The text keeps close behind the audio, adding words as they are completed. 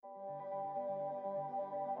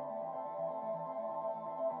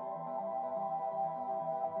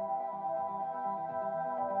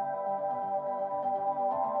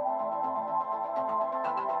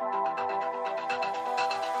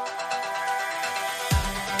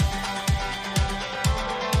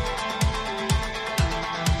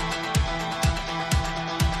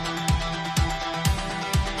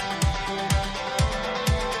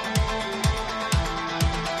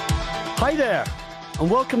Hi there, and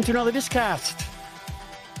welcome to another Discast.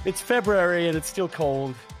 It's February and it's still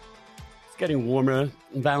cold. It's getting warmer.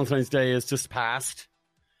 Valentine's Day has just passed.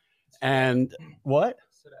 And what?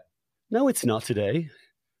 Today. No, it's not today.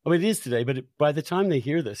 I mean, it is today, but by the time they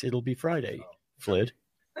hear this, it'll be Friday. Flid.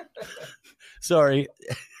 Sorry.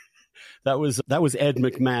 That was Ed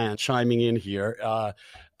McMahon chiming in here.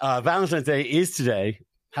 Valentine's Day is today.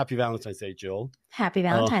 Happy Valentine's Day, Jill. Happy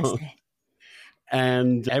Valentine's Day.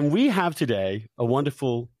 And we have today a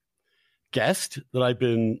wonderful guest that I've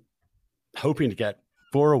been hoping to get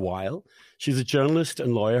for a while. She's a journalist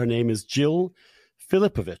and lawyer. Her name is Jill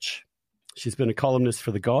Filipovic. She's been a columnist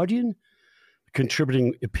for The Guardian, a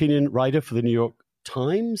contributing opinion writer for the New York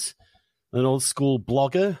Times, an old school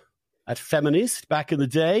blogger at Feminist back in the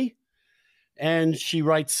day. And she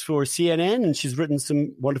writes for CNN, and she's written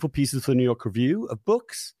some wonderful pieces for the New York Review of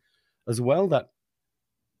Books as well, that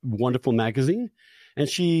wonderful magazine. And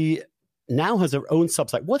she now has her own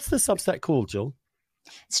Substack. What's the Substack called, Jill?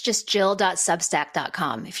 It's just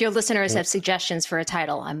jill.substack.com. If your listeners have suggestions for a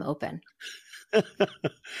title, I'm open.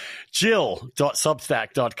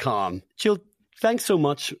 Jill.substack.com. Jill, thanks so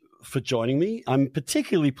much for joining me. I'm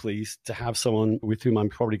particularly pleased to have someone with whom I'm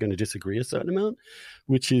probably going to disagree a certain amount,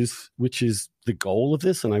 which is the goal of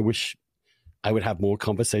this. And I wish I would have more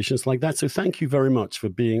conversations like that. So thank you very much for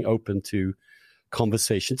being open to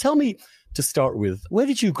conversation. Tell me, to start with, where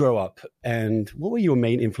did you grow up and what were your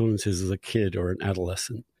main influences as a kid or an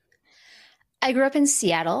adolescent? I grew up in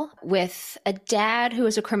Seattle with a dad who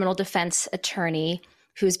was a criminal defense attorney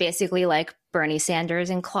who's basically like Bernie Sanders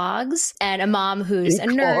in clogs, and a mom who's a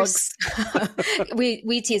nurse.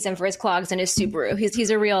 we tease him for his clogs and his Subaru. He's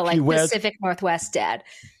a real Pacific Northwest dad.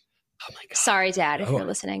 Oh my God. Sorry, Dad, if you're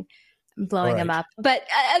listening. I'm blowing him up. But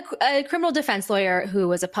a criminal defense lawyer who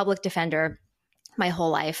was a public defender my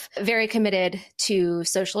whole life, very committed to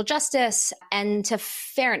social justice and to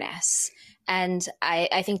fairness. And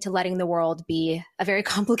I think to letting the world be a very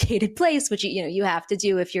complicated place, which you have to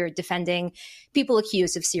do if you're defending people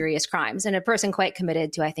accused of serious crimes, and a person quite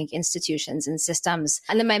committed to, I think, institutions and systems.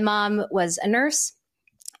 And then my mom was a nurse,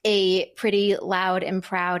 a pretty loud and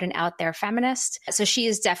proud and out there feminist. So she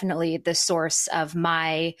is definitely the source of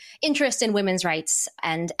my interest in women's rights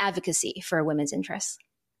and advocacy for women's interests.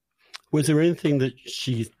 Was there anything that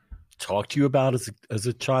she talked to you about as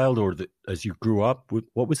a child, or that as you grew up?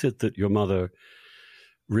 What was it that your mother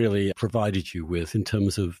really provided you with in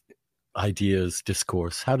terms of ideas,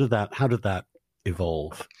 discourse? How did that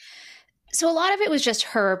evolve? So a lot of it was just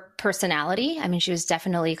her personality. I mean, she was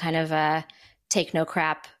definitely kind of a take no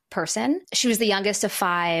crap person. She was the youngest of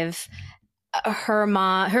five.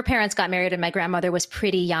 Her parents got married and my grandmother was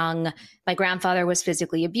pretty young. My grandfather was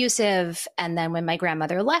physically abusive. And then when my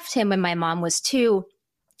grandmother left him when my mom was 2,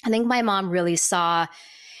 I think my mom really saw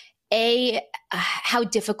how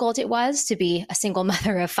difficult it was to be a single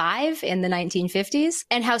mother of 5 in the 1950s,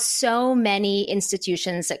 and how so many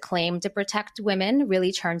institutions that claimed to protect women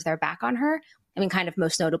really turned their back on her. I mean, kind of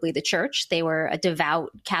most notably the church. They were a devout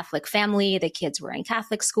Catholic family. The kids were in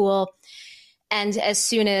Catholic school. And as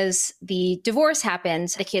soon as the divorce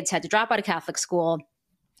happened, the kids had to drop out of Catholic school.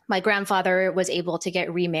 My grandfather was able to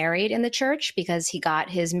get remarried in the church because he got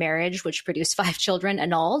his marriage, which produced 5 children,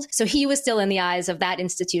 annulled. So he was still in the eyes of that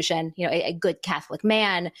institution, a good Catholic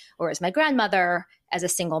man, whereas my grandmother, as a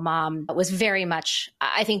single mom, was very much,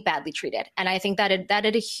 I think, badly treated. And I think that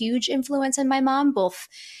had a huge influence on my mom, both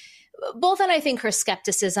on, I think, her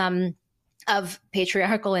skepticism of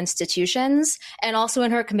patriarchal institutions and also in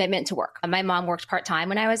her commitment to work. My mom worked part-time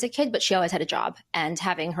when I was a kid, but she always had a job, and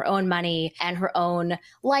having her own money and her own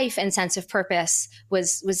life and sense of purpose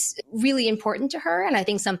was really important to her. And I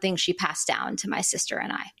think something she passed down to my sister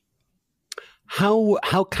and I.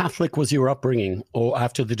 How Catholic was your upbringing? Or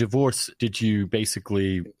after the divorce, did you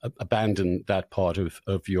basically abandon that part of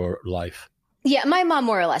your life? Yeah, my mom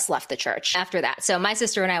more or less left the church after that. So my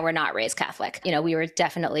sister and I were not raised Catholic. We were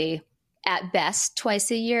definitely at best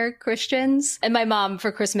twice a year Christians. And my mom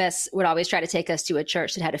for Christmas would always try to take us to a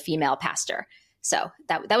church that had a female pastor. So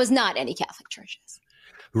that was not any Catholic churches.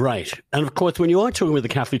 Right. And of course, when you are talking with the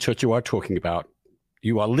Catholic Church, you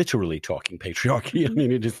are literally talking patriarchy. I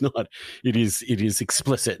mean, it is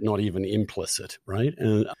explicit, not even implicit, right?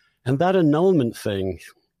 And that annulment thing,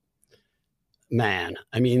 man,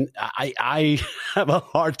 I mean, I have a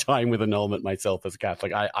hard time with annulment myself as a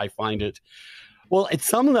Catholic. I find it, well, at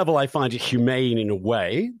some level, I find it humane in a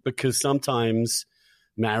way, because sometimes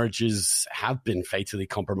marriages have been fatally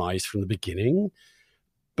compromised from the beginning.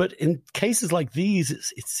 But in cases like these,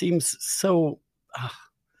 it seems so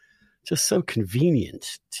just so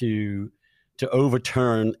convenient to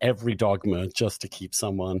overturn every dogma just to keep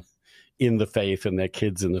someone in the faith and their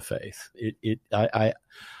kids in the faith. I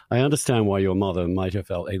understand why your mother might have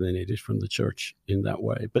felt alienated from the church in that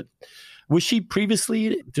way. But was she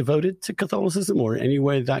previously devoted to Catholicism or in any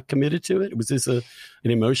way that committed to it? Was this an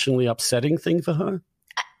emotionally upsetting thing for her?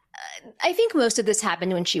 I think most of this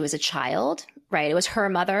happened when she was a child, right? It was her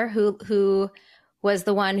mother who was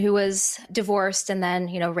the one who was divorced and then,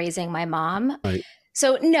 raising my mom. Right.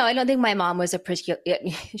 So no, I don't think my mom was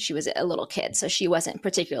she was a little kid, so she wasn't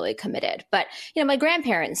particularly committed. But, my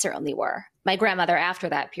grandparents certainly were. My grandmother after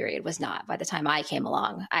that period was not. By the time I came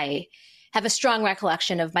along, I have a strong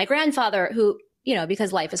recollection of my grandfather who,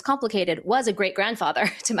 because life is complicated, was a great grandfather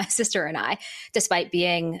to my sister and I, despite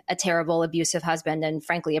being a terrible, abusive husband and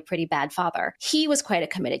frankly, a pretty bad father. He was quite a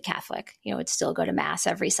committed Catholic, would still go to mass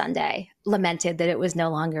every Sunday, lamented that it was no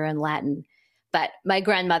longer in Latin. But my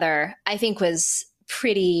grandmother, I think, was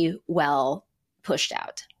pretty well pushed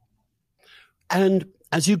out. And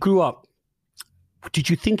as you grew up, did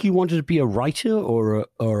you think you wanted to be a writer or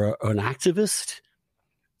an activist?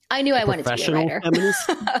 I knew I wanted to be a writer. Feminist?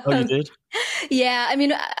 Oh, you did? Yeah. I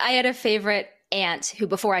mean, I had a favorite aunt who,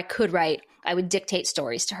 before I could write, I would dictate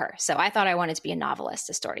stories to her. So I thought I wanted to be a novelist,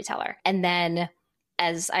 a storyteller. And then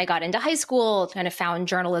as I got into high school, kind of found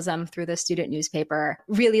journalism through the student newspaper,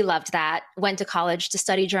 really loved that. Went to college to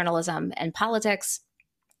study journalism and politics,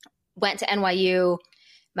 went to NYU.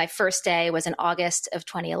 My first day was in August of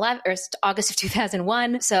 2011 or August of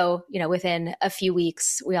 2001. So, within a few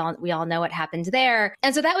weeks, we all know what happened there.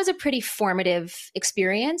 And so that was a pretty formative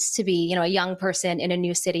experience to be, a young person in a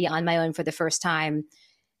new city on my own for the first time,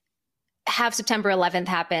 have September 11th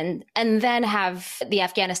happen, and then have the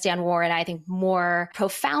Afghanistan war, and I think more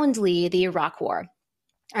profoundly, the Iraq war.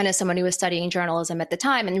 And as someone who was studying journalism at the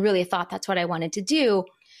time and really thought that's what I wanted to do,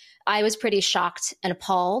 I was pretty shocked and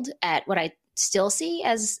appalled at what I still see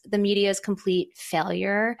as the media's complete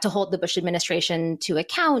failure to hold the Bush administration to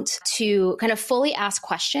account, to kind of fully ask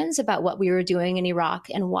questions about what we were doing in Iraq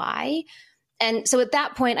and why. And so at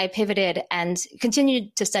that point, I pivoted and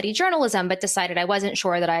continued to study journalism, but decided I wasn't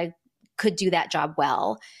sure that I could do that job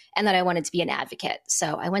well and that I wanted to be an advocate.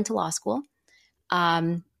 So I went to law school,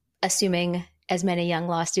 assuming, as many young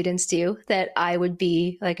law students do, that I would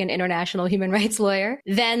be like an international human rights lawyer.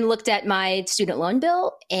 Then looked at my student loan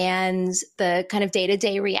bill and the kind of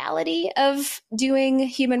day-to-day reality of doing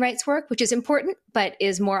human rights work, which is important, but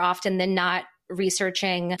is more often than not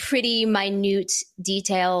researching pretty minute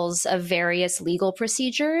details of various legal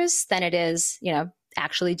procedures than it is,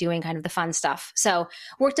 actually doing kind of the fun stuff. So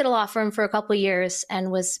worked at a law firm for a couple of years and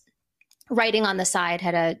was writing on the side,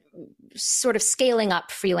 had a sort of scaling up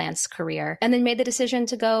freelance career, and then made the decision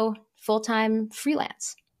to go full-time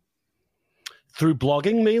freelance. Through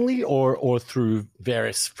blogging mainly or through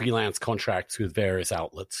various freelance contracts with various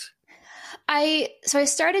outlets? I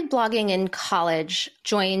started blogging in college,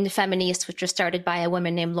 joined Feminism, which was started by a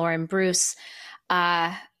woman named Lauren Bruce,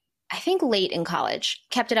 I think late in college,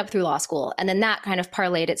 kept it up through law school. And then that kind of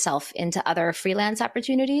parlayed itself into other freelance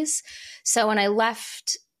opportunities. So when I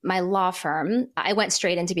left my law firm, I went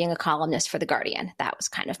straight into being a columnist for The Guardian. That was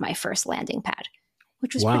kind of my first landing pad,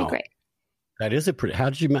 which was pretty great. That is how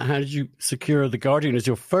did you secure The Guardian as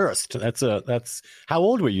your first? That's how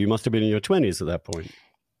old were you? You must have been in your 20s at that point.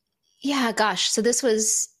 Yeah, gosh. So this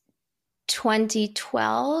was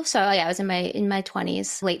 2012. So yeah, I was in my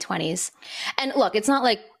 20s, late 20s. And look, it's not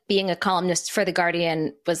like being a columnist for The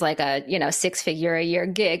Guardian was like a, 6-figure a year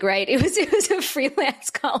gig, right? It was a freelance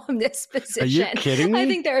columnist position. Are you kidding me? I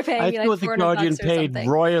think they were paying me like $400 or something. I thought The Guardian paid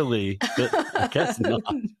royally, but I guess not.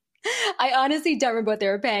 I honestly don't remember what they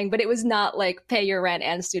were paying, but it was not like pay your rent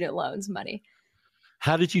and student loans money.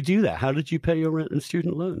 How did you do that? How did you pay your rent and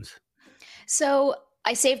student loans? So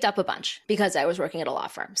I saved up a bunch because I was working at a law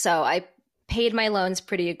firm. So I paid my loans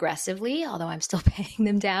pretty aggressively, although I'm still paying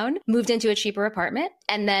them down, moved into a cheaper apartment,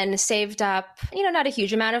 and then saved up, not a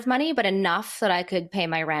huge amount of money, but enough that I could pay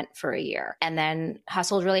my rent for a year. And then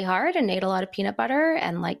hustled really hard and ate a lot of peanut butter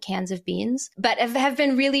and like cans of beans. But have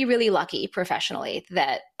been really, really lucky professionally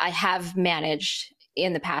that I have managed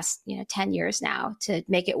in the past, 10 years now to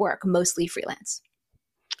make it work, mostly freelance.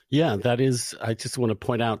 Yeah, that is, I just want to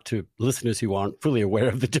point out to listeners who aren't fully aware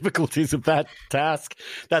of the difficulties of that task.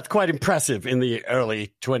 That's quite impressive in the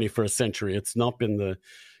early 21st century. It's not been the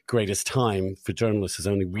greatest time for journalists. Has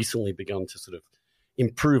only recently begun to sort of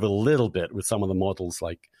improve a little bit with some of the models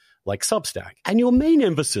like Substack. And your main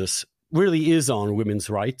emphasis really is on women's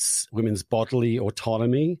rights, women's bodily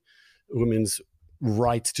autonomy, women's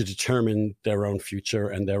rights to determine their own future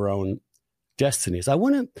and their own destinies. I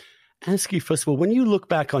want to ask you, first of all, when you look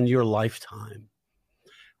back on your lifetime,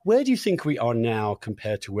 where do you think we are now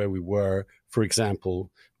compared to where we were for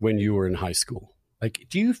example, when you were in high school? Like,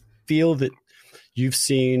 do you feel that you've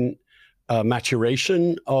seen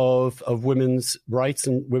maturation of women's rights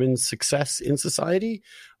and women's success in society,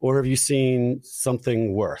 or have you seen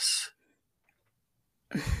something worse?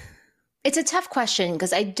 It's a tough question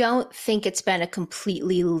because I don't think it's been a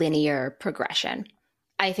completely linear progression.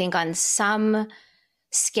 I think on some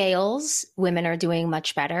scales, women are doing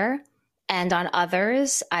much better. And on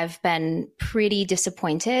others, I've been pretty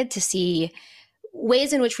disappointed to see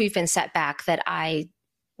ways in which we've been set back that I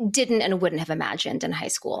didn't and wouldn't have imagined in high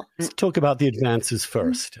school. Let's talk about the advances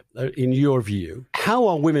first. In your view, how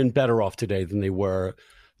are women better off today than they were,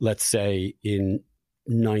 let's say, in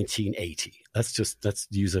 1980? Let's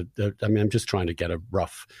use I'm just trying to get a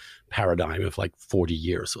rough paradigm of like 40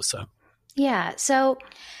 years or so. Yeah. So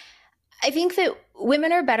I think that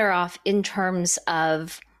women are better off in terms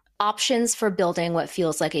of options for building what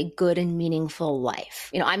feels like a good and meaningful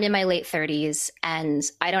life. I'm in my late 30s and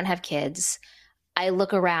I don't have kids. I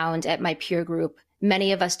look around at my peer group.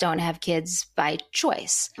 Many of us don't have kids by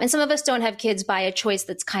choice. And some of us don't have kids by a choice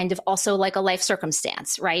that's kind of also like a life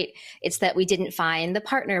circumstance, right? It's that we didn't find the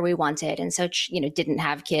partner we wanted and so, didn't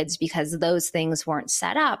have kids because those things weren't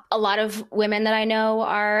set up. A lot of women that I know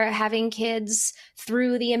are having kids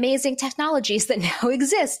through the amazing technologies that now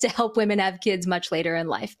exist to help women have kids much later in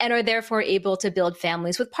life and are therefore able to build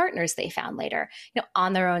families with partners they found later,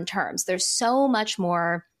 on their own terms. There's so much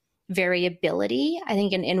more variability, I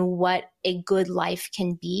think, in what a good life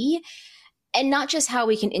can be. And not just how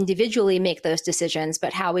we can individually make those decisions,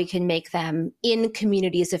 but how we can make them in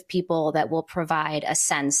communities of people that will provide a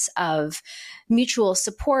sense of mutual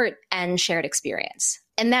support and shared experience.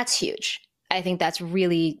 And that's huge. I think that's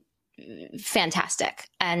really fantastic.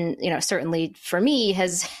 And, certainly for me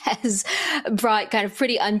has brought kind of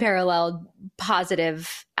pretty unparalleled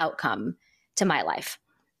positive outcome to my life.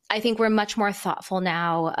 I think we're much more thoughtful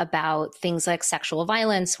now about things like sexual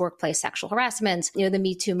violence, workplace sexual harassment. The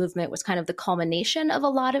Me Too movement was kind of the culmination of a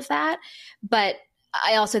lot of that. But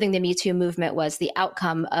I also think the Me Too movement was the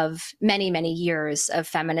outcome of many, many years of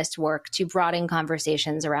feminist work to broaden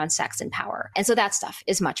conversations around sex and power. And so that stuff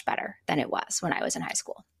is much better than it was when I was in high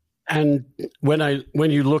school. And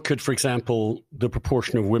when you look at, for example, the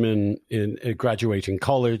proportion of women in graduating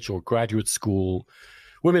college or graduate school,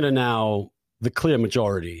 women are now the clear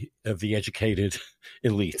majority of the educated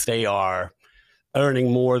elites. They are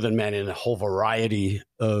earning more than men in a whole variety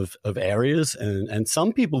of areas. And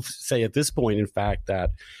some people say at this point, in fact,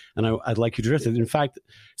 that, and I'd like you to address it, in fact,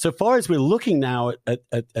 so far as we're looking now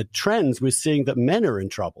at trends, we're seeing that men are in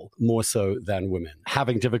trouble more so than women,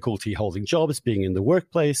 having difficulty holding jobs, being in the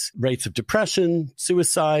workplace, rates of depression,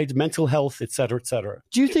 suicide, mental health, et cetera, et cetera.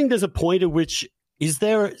 Do you think there's a point at which, is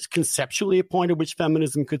there conceptually a point at which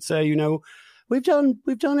feminism could say, we've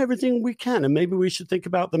done everything we can, and maybe we should think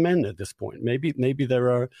about the men at this point. Maybe there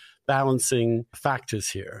are balancing factors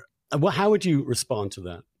here. Well, how would you respond to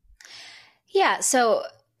that? Yeah, so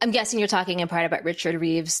I'm guessing you're talking in part about Richard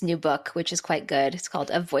Reeves' new book, which is quite good. It's called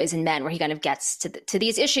Of Boys and Men, where he kind of gets to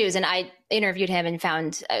these issues. And I interviewed him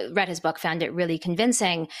and read his book, found it really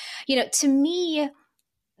convincing. To me,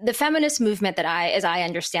 the feminist movement as I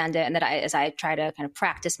understand it, and as I try to kind of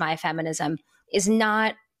practice my feminism, is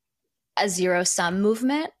not a zero-sum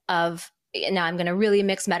movement of, now I'm going to really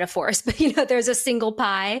mix metaphors, but there's a single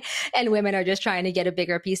pie and women are just trying to get a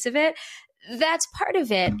bigger piece of it. That's part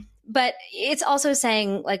of it. But it's also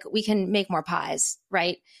saying, like, we can make more pies,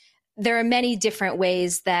 right? There are many different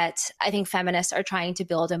ways that I think feminists are trying to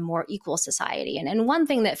build a more equal society. And one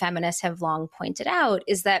thing that feminists have long pointed out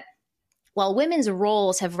is that while women's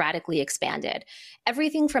roles have radically expanded,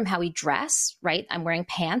 everything from how we dress, right? I'm wearing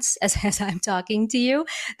pants as I'm talking to you.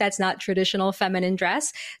 That's not traditional feminine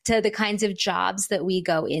dress, to the kinds of jobs that we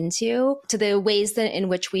go into, to the ways in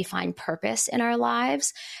which we find purpose in our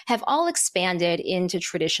lives, have all expanded into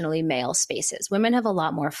traditionally male spaces. Women have a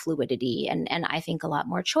lot more fluidity and I think a lot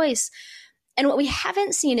more choice. And what we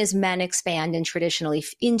haven't seen is men expand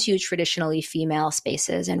into traditionally female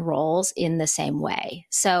spaces and roles in the same way.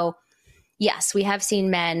 So yes, we have seen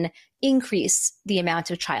men increase the amount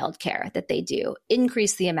of childcare that they do,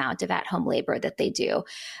 increase the amount of at-home labor that they do,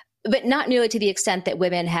 but not nearly to the extent that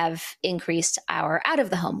women have increased our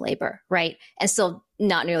out-of-the-home labor, right? And still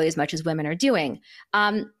not nearly as much as women are doing.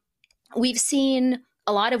 We've seen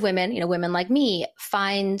a lot of women, women like me,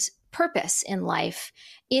 find purpose in life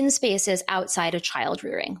in spaces outside of child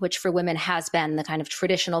rearing, which for women has been the kind of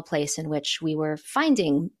traditional place in which we were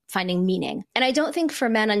finding meaning. And I don't think for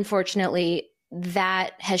men, unfortunately,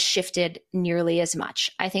 that has shifted nearly as much.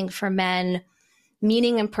 I think for men,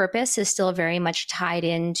 meaning and purpose is still very much tied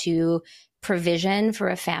into provision for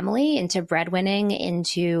a family, into breadwinning,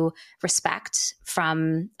 into respect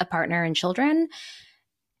from a partner and children.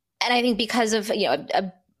 And I think because of,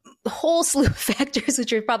 a whole slew of factors,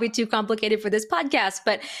 which are probably too complicated for this podcast,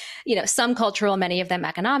 but, some cultural, many of them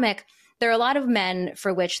economic, there are a lot of men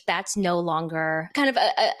for which that's no longer kind of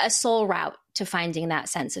a sole route to finding that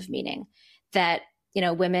sense of meaning, that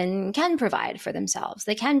women can provide for themselves.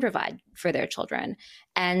 They can provide for their children.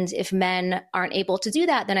 And if men aren't able to do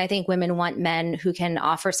that, then I think women want men who can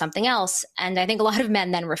offer something else. And I think a lot of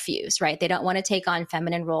men then refuse, right? They don't want to take on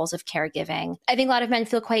feminine roles of caregiving. I think a lot of men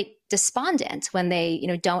feel quite despondent when they,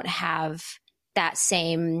 don't have that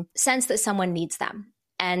same sense that someone needs them.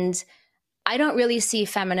 And I don't really see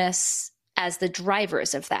feminists as the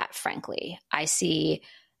drivers of that, frankly. I see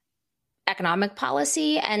economic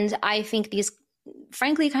policy, and I think these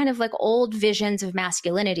frankly kind of like old visions of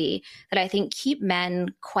masculinity that I think keep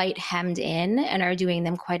men quite hemmed in and are doing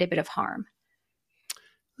them quite a bit of harm.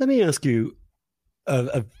 Let me ask you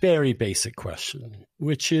a very basic question,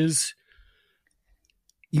 which is,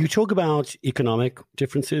 you talk about economic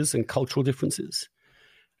differences and cultural differences.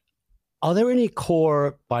 Are there any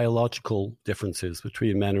core biological differences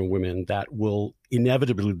between men and women that will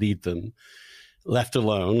inevitably lead them, left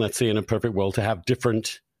alone, let's say in a perfect world, to have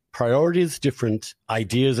different priorities, different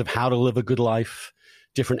ideas of how to live a good life,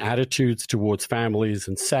 different attitudes towards families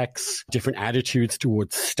and sex, different attitudes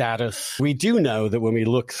towards status? We do know that when we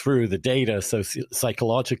look through the data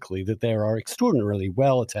psychologically, that there are extraordinarily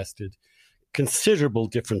well-attested, considerable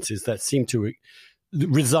differences that seem to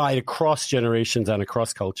reside across generations and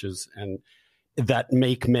across cultures, and that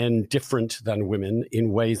make men different than women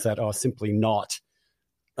in ways that are simply not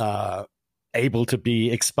able to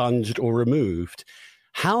be expunged or removed.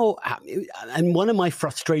 And one of my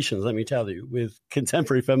frustrations, let me tell you, with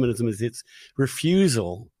contemporary feminism is its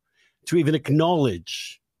refusal to even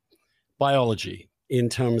acknowledge biology in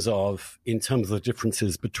terms of the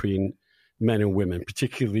differences between men and women,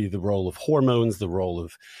 particularly the role of hormones, the role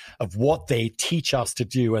of what they teach us to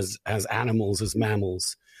do as animals, as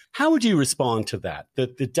mammals. How would you respond to that? The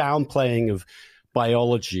downplaying of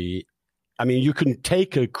biology. I mean, you can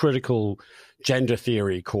take a critical gender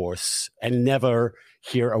theory course and never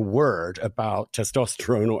hear a word about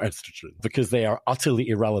testosterone or estrogen because they are utterly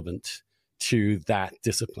irrelevant to that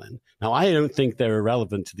discipline. Now, I don't think they're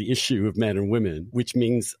irrelevant to the issue of men and women, which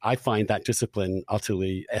means I find that discipline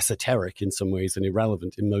utterly esoteric in some ways and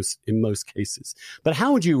irrelevant in most cases. But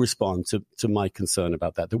how would you respond to my concern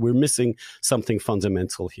about that we're missing something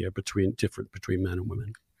fundamental here between men and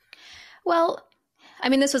women? Well, I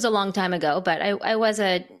mean, this was a long time ago, but I was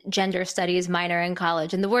a gender studies minor in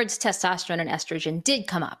college, and the words testosterone and estrogen did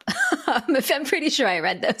come up. I'm pretty sure I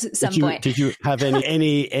read those at some point. Did you have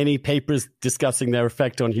any papers discussing their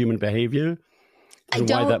effect on human behavior and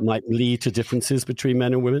why that might lead to differences between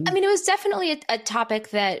men and women? I mean, it was definitely a topic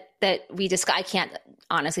that we discussed. I can't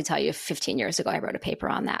honestly tell you 15 years ago I wrote a paper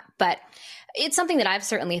on that, but it's something that I've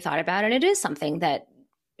certainly thought about, and it is something that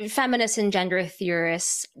feminists and gender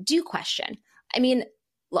theorists do question. I mean,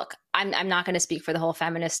 look, I'm not going to speak for the whole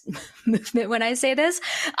feminist movement when I say this.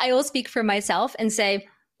 I will speak for myself and say,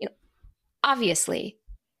 obviously,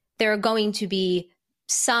 there are going to be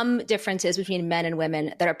some differences between men and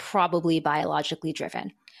women that are probably biologically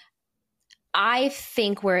driven. I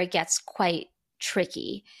think where it gets quite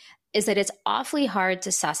tricky is that it's awfully hard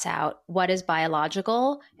to suss out what is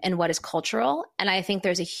biological and what is cultural. And I think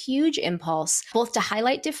there's a huge impulse both to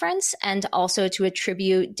highlight difference and also to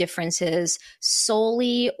attribute differences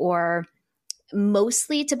solely or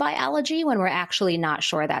mostly to biology when we're actually not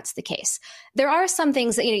sure that's the case. There are some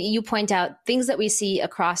things that you point out, things that we see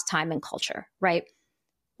across time and culture, right?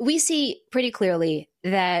 We see pretty clearly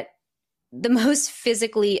that the most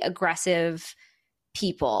physically aggressive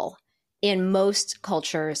people in most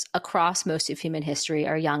cultures across most of human history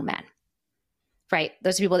are young men, right?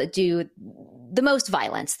 Those are people that do the most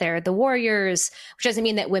violence. They're the warriors, which doesn't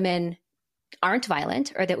mean that women aren't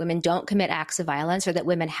violent or that women don't commit acts of violence or that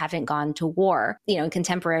women haven't gone to war, in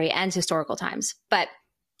contemporary and historical times. But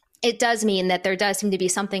it does mean that there does seem to be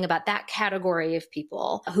something about that category of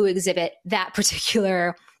people who exhibit that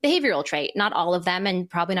particular behavioral trait. Not all of them, and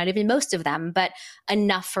probably not even most of them, but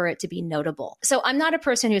enough for it to be notable. So I'm not a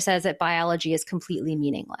person who says that biology is completely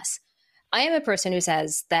meaningless. I am a person who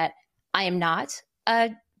says that I am not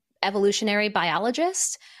an evolutionary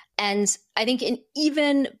biologist. And I think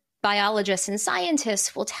even biologists and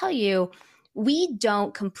scientists will tell you we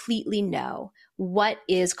don't completely know what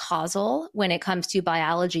is causal when it comes to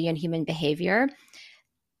biology and human behavior.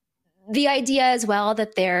 The idea as well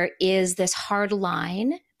that there is this hard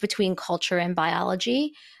line between culture and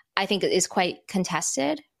biology, I think is quite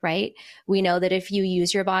contested, right? We know that if you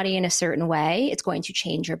use your body in a certain way, it's going to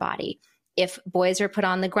change your body. If boys are put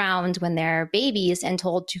on the ground when they're babies and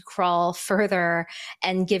told to crawl further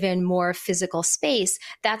and given more physical space,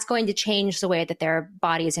 that's going to change the way that their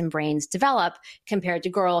bodies and brains develop compared to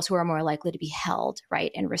girls who are more likely to be held,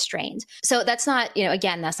 right, and restrained. So that's not,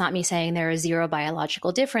 again, that's not me saying there are zero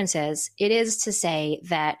biological differences. It is to say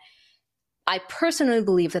that I personally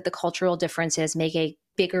believe that the cultural differences make a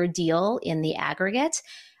bigger deal in the aggregate.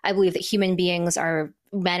 I believe that human beings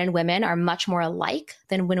men and women are much more alike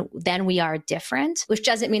than we are different, which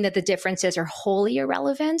doesn't mean that the differences are wholly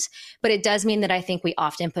irrelevant, but it does mean that I think we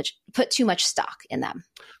often put too much stock in them.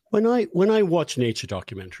 When I watch nature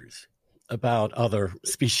documentaries about other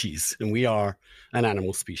species, and we are an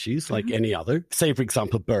animal species like any other, say, for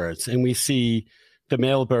example, birds, and we see the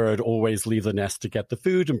male bird always leave the nest to get the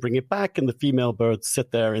food and bring it back, and the female birds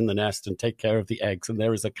sit there in the nest and take care of the eggs. And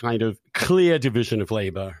there is a kind of clear division of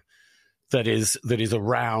labor that is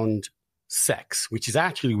around sex, which is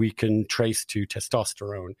actually we can trace to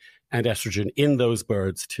testosterone and estrogen in those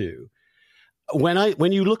birds too.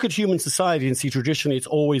 When you look at human society and see traditionally, it's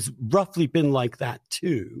always roughly been like that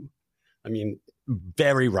too. I mean,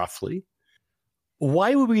 very roughly.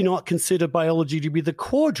 Why would we not consider biology to be the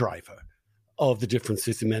core driver of the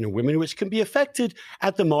differences in men and women, which can be affected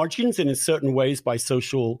at the margins and in certain ways by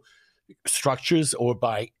social structures or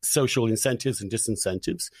by social incentives and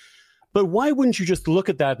disincentives? But why wouldn't you just look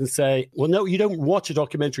at that and say, well, no, you don't watch a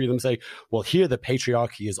documentary of them say, well, here the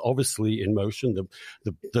patriarchy is obviously in motion.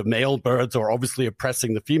 The male birds are obviously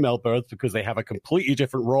oppressing the female birds because they have a completely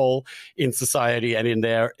different role in society and in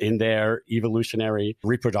their evolutionary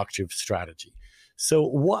reproductive strategy. So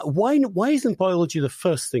why isn't biology the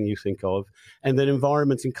first thing you think of, and then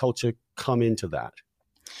environment and culture come into that?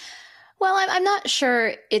 Well, I'm not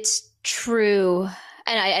sure it's true,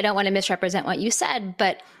 and I don't want to misrepresent what you said,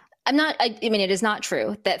 but I mean, it is not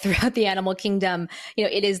true that throughout the animal kingdom,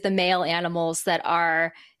 it is the male animals that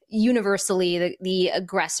are universally the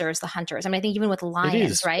aggressors, the hunters. I mean, I think even with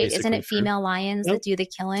lions, right? Isn't it female lions that do the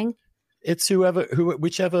killing? It's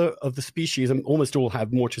whichever of the species, and almost all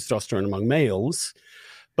have more testosterone among males.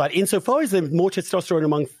 But insofar as there's more testosterone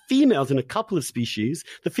among females in a couple of species,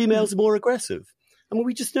 the females are more aggressive. I mean,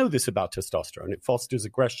 we just know this about testosterone. It fosters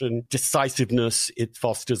aggression, decisiveness. It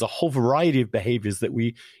fosters a whole variety of behaviors that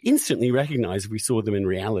we instantly recognize if we saw them in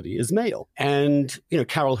reality as male. And,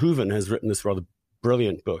 Carol Hooven has written this rather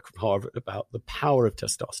brilliant book from Harvard about the power of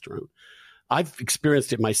testosterone. I've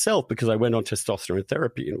experienced it myself because I went on testosterone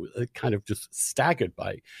therapy and was kind of just staggered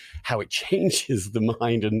by how it changes the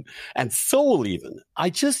mind and soul even. I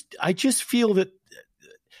just feel that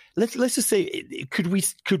let's just say, could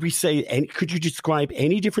you describe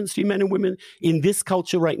any difference between men and women in this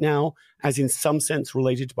culture right now as in some sense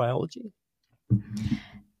related to biology?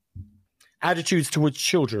 Attitudes towards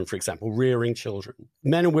children, for example, rearing children.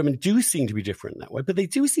 Men and women do seem to be different in that way, but they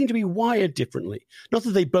do seem to be wired differently. Not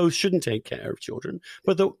that they both shouldn't take care of children,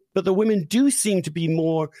 but the women do seem to be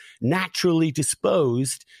more naturally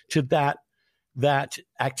disposed to that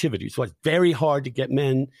activity. So it's very hard to get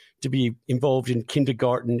men to be involved in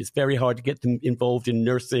kindergarten. It's very hard to get them involved in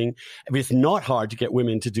nursing. I mean, it's not hard to get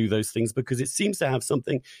women to do those things because it seems to have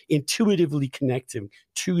something intuitively connective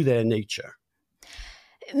to their nature.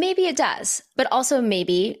 Maybe it does, but also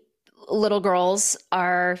maybe little girls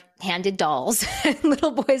are handed dolls and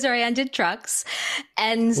little boys are handed trucks.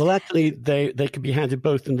 And well, actually, they could be handed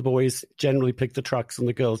both, and the boys generally pick the trucks and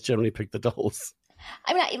the girls generally pick the dolls.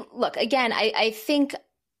 I mean, look, again, I think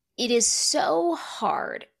it is so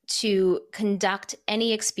hard to conduct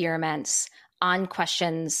any experiments on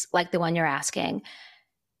questions like the one you're asking,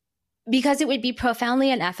 because it would be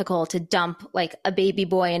profoundly unethical to dump like a baby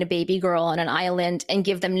boy and a baby girl on an island and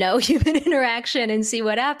give them no human interaction and see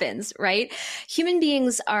what happens, right? Human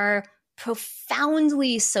beings are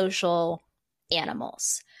profoundly social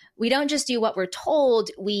animals. We don't just do what we're told.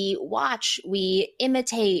 We watch, we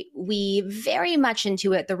imitate, we very much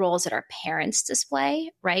intuit the roles that our parents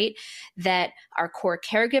display, right? That our core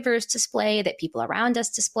caregivers display, that people around us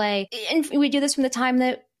display. And we do this from the time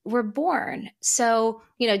that we're born. So,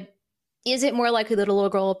 is it more likely that a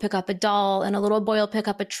little girl will pick up a doll and a little boy will pick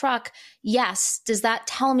up a truck? Yes. Does that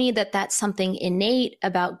tell me that that's something innate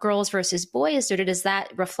about girls versus boys, or does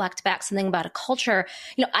that reflect back something about a culture?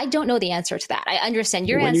 I don't know the answer to that. I understand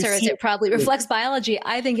your answer is it probably reflects biology.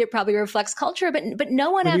 I think it probably reflects culture, but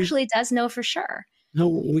no one actually does know for sure. No,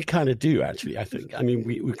 we kind of do, actually, I think. I mean,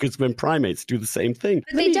 because when primates do the same thing.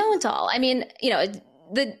 But they don't all. I mean,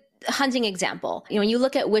 hunting example, when you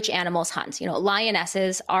look at which animals hunt,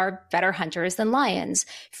 lionesses are better hunters than lions.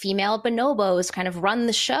 Female bonobos kind of run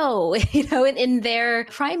the show, in their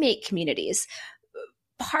primate communities.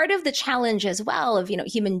 Part of the challenge as well of,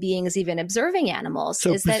 human beings even observing animals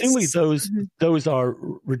so is presumably that those are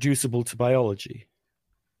reducible to biology.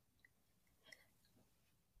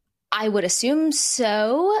 I would assume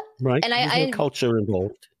so. Right. And There's no culture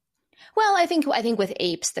involved. Well, I think with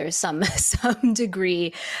apes, there's some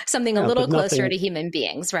degree, something a little closer to human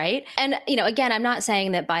beings, right? And, again, I'm not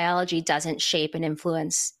saying that biology doesn't shape and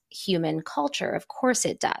influence human culture. Of course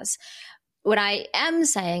it does. What I am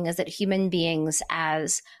saying is that human beings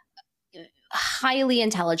as highly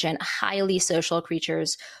intelligent, highly social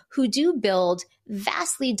creatures who do build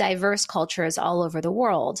vastly diverse cultures all over the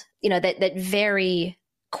world, that vary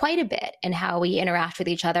quite a bit in how we interact with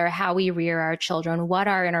each other, how we rear our children, what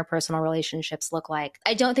our interpersonal relationships look like.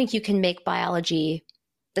 I don't think you can make biology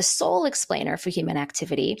the sole explainer for human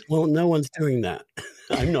activity. Well, no one's doing that.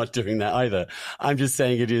 I'm not doing that either. I'm just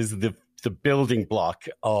saying it is the building block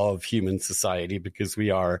of human society because we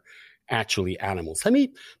are actually animals. Let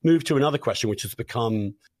me move to another question, which has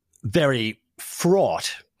become very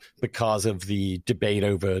fraught because of the debate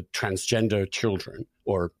over transgender children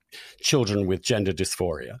or children with gender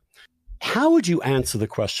dysphoria. How would you answer the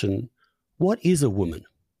question, what is a woman?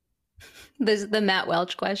 The Matt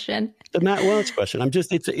Welch question. The Matt Welch question.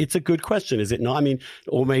 It's a good question, is it not? I mean,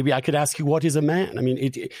 or maybe I could ask you, what is a man? I mean,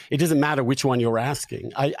 it doesn't matter which one you're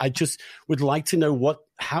asking. I just would like to know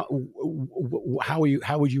how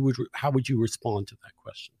would you respond to that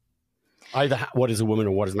question? Either what is a woman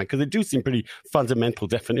or what is a man? Because they do seem pretty fundamental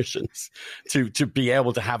definitions to be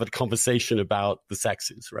able to have a conversation about the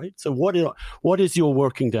sexes, right? So what is your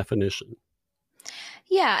working definition?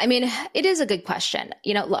 Yeah, I mean, it is a good question.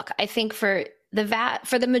 Look, I think for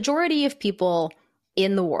the majority of people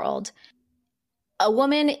in the world, a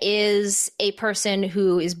woman is a person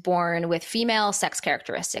who is born with female sex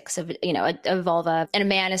characteristics of, a vulva, and a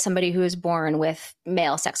man is somebody who is born with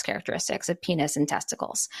male sex characteristics of penis and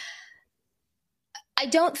testicles. I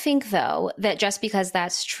don't think, though, that just because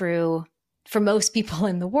that's true for most people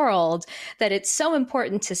in the world, that it's so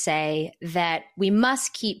important to say that we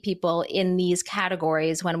must keep people in these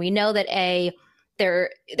categories when we know that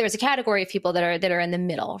there's a category of people that are in the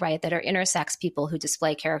middle, right? That are intersex people who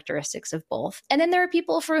display characteristics of both. And then there are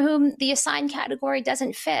people for whom the assigned category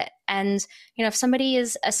doesn't fit. And, if somebody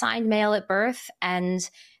is assigned male at birth and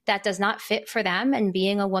that does not fit for them, and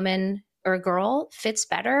being a woman or a girl fits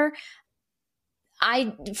better,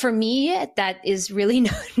 for me, that is really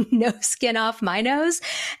no skin off my nose.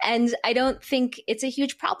 And I don't think it's a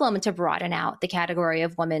huge problem to broaden out the category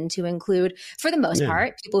of women to include, for the most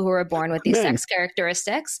part, people who are born with these sex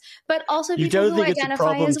characteristics, but also people who identify as women. You don't think it's a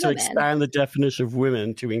problem to expand the definition of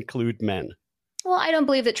women to include men? Well, I don't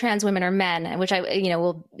believe that trans women are men, which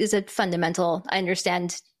is a fundamental, I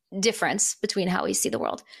understand, difference between how we see the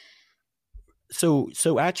world. So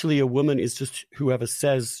actually a woman is just whoever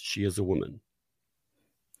says she is a woman.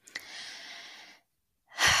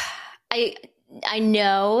 I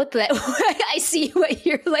know that I see what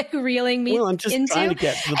you're reeling me into. Well, I'm just trying to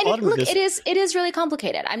get to the bottom of this. It is really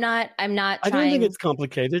complicated. I'm not trying. I don't think it's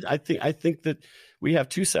complicated. I think that we have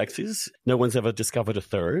two sexes. No one's ever discovered a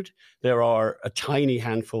third. There are a tiny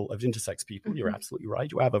handful of intersex people. Mm-hmm. You're absolutely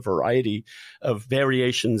right. You have a variety of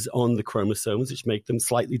variations on the chromosomes, which make them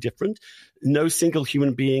slightly different. No single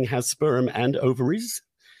human being has sperm and ovaries.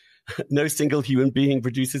 No single human being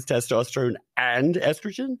produces testosterone and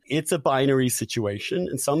estrogen. It's a binary situation.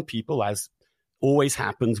 And some people, as always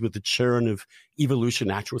happens with the churn of evolution,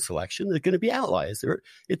 natural selection, they're going to be outliers.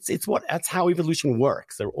 That's how evolution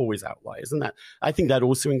works. There are always outliers. And I think that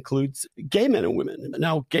also includes gay men and women.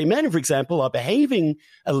 Now, gay men, for example, are behaving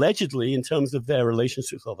allegedly in terms of their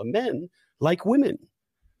relationships with other men like women.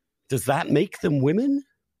 Does that make them women?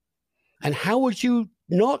 And how would you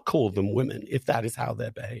not call them women if that is how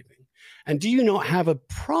they're behaving? And do you not have a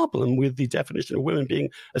problem with the definition of women being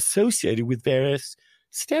associated with various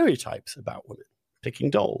stereotypes about women,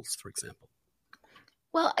 picking dolls, for example?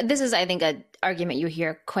 Well, this is, I think, an argument you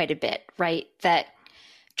hear quite a bit, right? That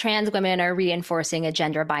trans women are reinforcing a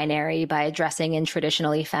gender binary by dressing in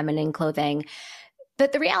traditionally feminine clothing.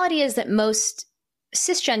 But the reality is that most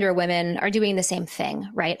cisgender women are doing the same thing,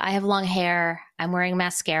 right? I have long hair. I'm wearing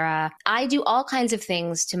mascara. I do all kinds of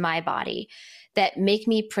things to my body that make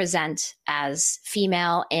me present as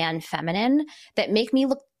female and feminine, that make me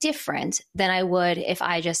look different than I would if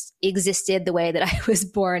I just existed the way that I was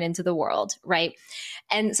born into the world, right?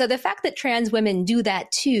 And so the fact that trans women do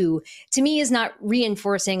that too, to me, is not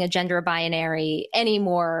reinforcing a gender binary any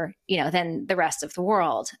more, than the rest of the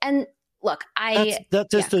world. And look,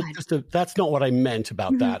 that's not what I meant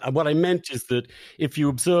about that. What I meant is that if you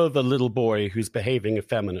observe a little boy who's behaving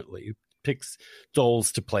effeminately, picks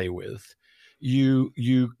dolls to play with, you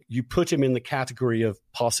put him in the category of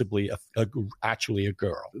possibly actually a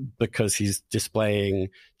girl, because he's displaying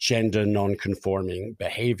gender non-conforming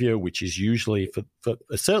behavior, which is usually for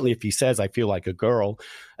certainly if he says, I feel like a girl,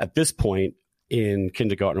 at this point in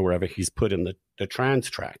kindergarten or wherever he's put in the trans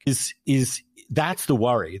track, is that's the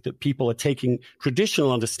worry, that people are taking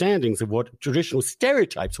traditional understandings of traditional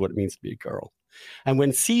stereotypes of what it means to be a girl. And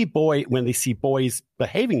when they see boys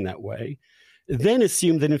behaving that way, then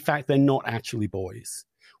assume that in fact they're not actually boys,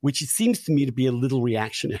 which it seans to me to be a little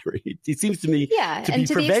reactionary. It seems to me to be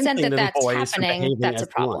preventing little boys from behaving that's a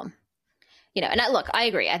problem. And I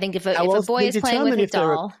agree. I think if a boy is playing with a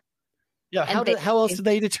doll, how else do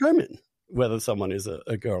they determine whether someone is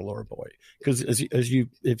a girl or a boy? Because as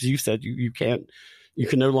you said, you can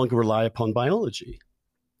no longer rely upon biology.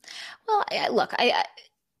 Well, I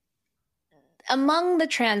among the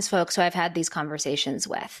trans folks who I've had these conversations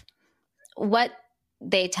with, what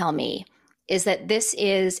they tell me is that this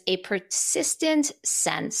is a persistent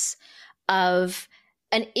sense of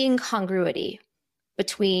an incongruity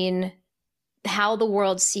between how the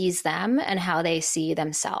world sees them and how they see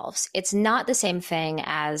themselves. It's not the same thing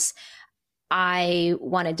as I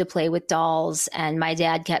wanted to play with dolls and my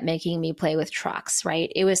dad kept making me play with trucks,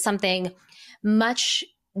 right? It was something much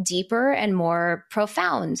deeper and more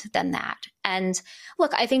profound than that. And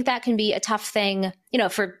look, I think that can be a tough thing,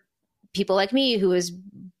 for people like me who is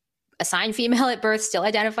assigned female at birth, still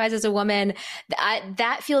identifies as a woman.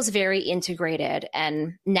 That feels very integrated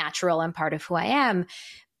and natural and part of who I am.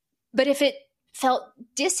 But if it felt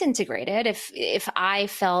disintegrated, if I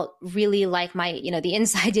felt really like my, the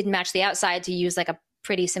inside didn't match the outside, to use like a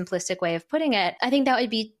pretty simplistic way of putting it, I think that would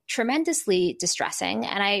be tremendously distressing.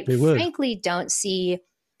 And I frankly don't see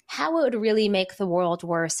how it would really make the world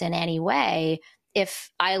worse in any way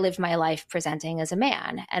if I lived my life presenting as a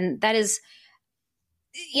man. And that is,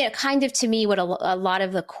 kind of to me what a lot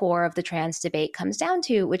of the core of the trans debate comes down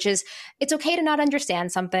to, which is it's okay to not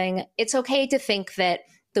understand something. It's okay to think that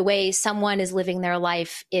the way someone is living their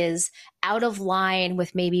life is out of line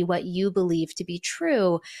with maybe what you believe to be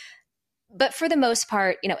true. But for the most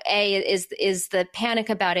part, is the panic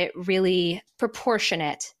about it really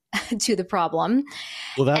proportionate to the problem?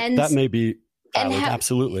 Well, that may be valid,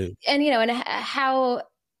 absolutely. And, how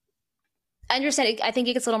I understand, I think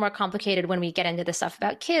it gets a little more complicated when we get into the stuff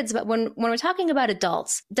about kids, but when we're talking about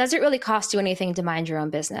adults, does it really cost you anything to mind your own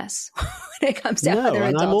business when it comes to other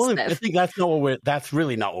adults? I think that's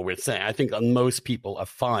really not what we're saying. I think most people are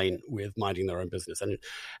fine with minding their own business.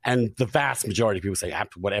 And the vast majority of people say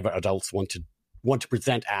whatever adults want to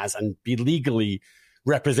present as and be legally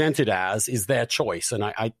represented as is their choice. And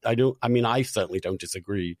I certainly don't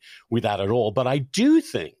disagree with that at all. But I do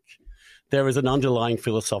think there is an underlying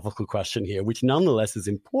philosophical question here, which nonetheless is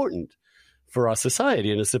important for our society,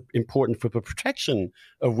 and it's important for the protection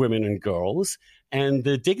of women and girls and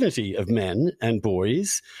the dignity of men and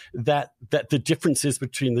boys, that the differences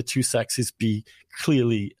between the two sexes be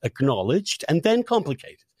clearly acknowledged and then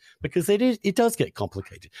complicated, because it does get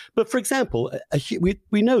complicated. But for example,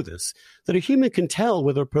 we know this, that a human can tell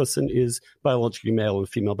whether a person is biologically male or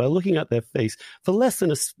female by looking at their face for less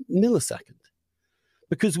than a millisecond.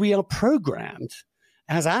 Because we are programmed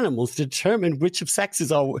as animals to determine which of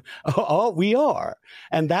sexes we are.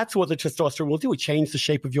 And that's what the testosterone will do. It changes the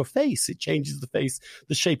shape of your face. It changes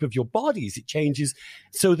the shape of your bodies. It changes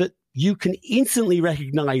so that you can instantly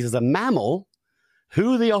recognize as a mammal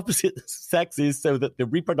who the opposite sex is, so that the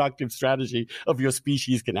reproductive strategy of your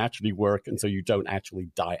species can actually work, and so you don't actually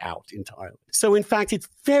die out entirely. So in fact, it's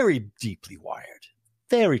very deeply wired.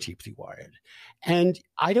 Very deeply wired. And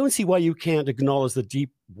I don't see why you can't acknowledge the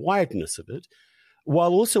deep wiredness of it,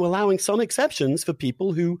 while also allowing some exceptions for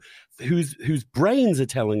people whose brains are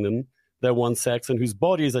telling them they're one sex and whose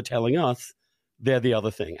bodies are telling us they're the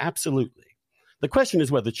other thing. Absolutely. The question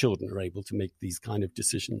is whether children are able to make these kind of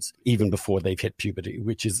decisions even before they've hit puberty,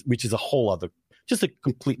 which is a whole other, just a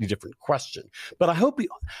completely different question. But I hope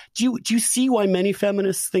do you see why many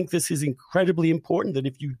feminists think this is incredibly important, that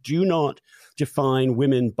if you do not define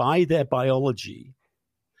women by their biology,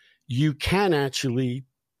 you can actually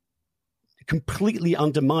completely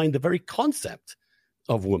undermine the very concept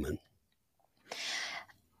of woman?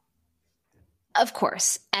 Of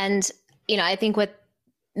course. And, I think what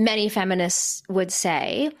many feminists would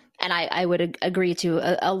say, and I would agree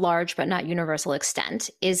to a large but not universal extent,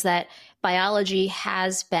 is that biology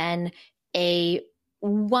has been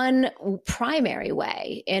one primary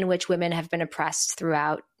way in which women have been oppressed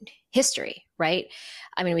throughout history, right?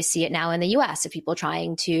 I mean, we see it now in the US of people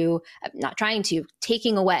taking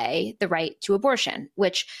away the right to abortion,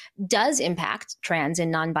 which does impact trans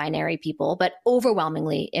and non-binary people, but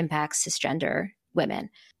overwhelmingly impacts cisgender women.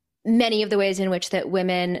 Many of the ways in which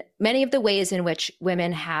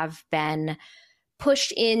women have been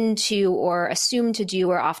pushed into or assumed to do,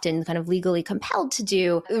 or often kind of legally compelled to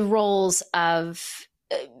do, roles of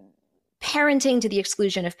parenting to the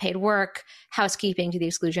exclusion of paid work, housekeeping to the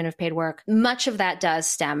exclusion of paid work. Much of that does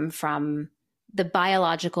stem from the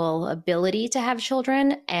biological ability to have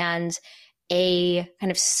children and a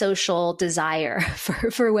kind of social desire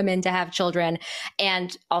for women to have children,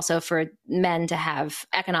 and also for men to have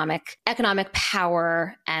economic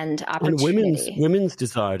power and opportunity. And women's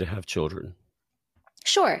desire to have children.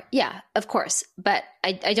 Sure. Yeah, of course. But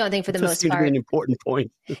I don't think for the most part. That's an important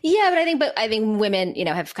point. Yeah, but I think women,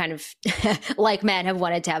 have kind of, like men, have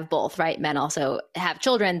wanted to have both, right? Men also have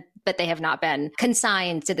children, but they have not been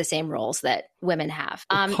consigned to the same roles that women have.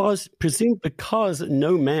 Because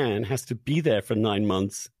no man has to be there for 9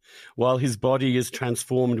 months while his body is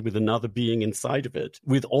transformed with another being inside of it,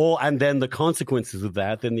 and then the consequences of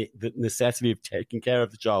that, then the necessity of taking care of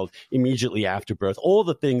the child immediately after birth, all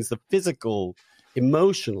the things, the physical,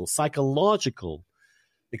 emotional, psychological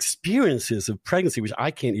experiences of pregnancy, which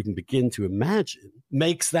I can't even begin to imagine,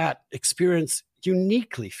 makes that experience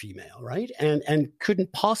uniquely female, right? And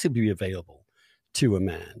couldn't possibly be available to a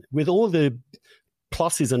man with all the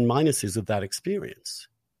pluses and minuses of that experience.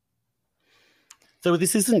 So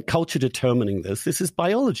this isn't culture determining this. This is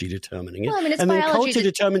biology determining it. Well, I mean, it's and biology then culture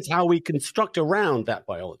determines how we construct around that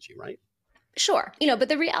biology, right? Sure. But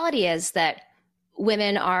the reality is that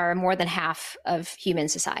women are more than half of human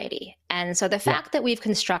society. And so the fact that we've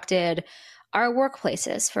constructed our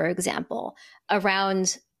workplaces, for example,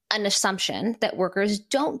 around an assumption that workers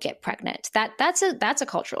don't get pregnant, that's a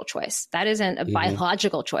cultural choice. That isn't a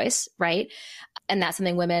biological choice, right? And that's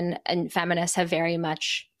something women and feminists have very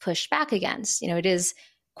much pushed back against. It is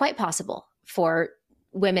quite possible for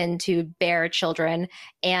women to bear children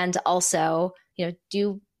and also,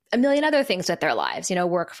 do a million other things with their lives,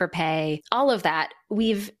 work for pay, all of that.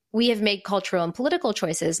 We have made cultural and political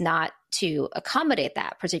choices not to accommodate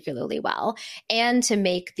that particularly well, and to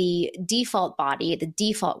make the default body, the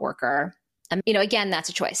default worker, again, that's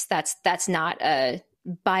a choice. That's not a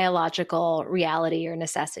biological reality or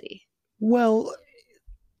necessity. Well,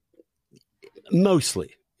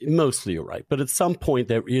 mostly you're right. But at some point,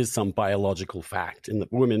 there is some biological fact in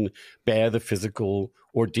that women bear the physical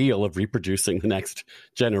ordeal of reproducing the next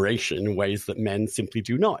generation in ways that men simply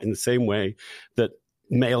do not, in the same way that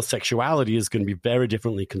male sexuality is going to be very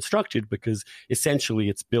differently constructed, because essentially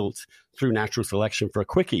it's built through natural selection for a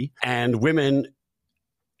quickie, and women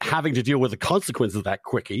having to deal with the consequences of that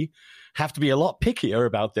quickie have to be a lot pickier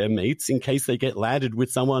about their mates in case they get landed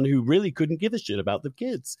with someone who really couldn't give a shit about the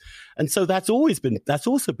kids. And so that's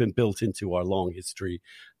also been built into our long history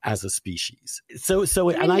as a species. So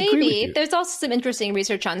I agree with you. There's also some interesting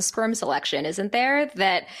research on sperm selection, isn't there?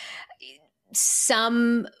 That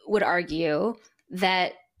some would argue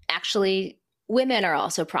that actually women are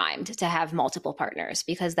also primed to have multiple partners,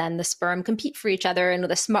 because then the sperm compete for each other, and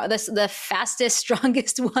the fastest,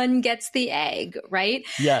 strongest one gets the egg, right?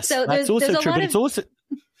 Yes, so that's also true.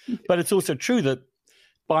 But it's also true that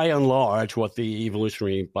by and large, what the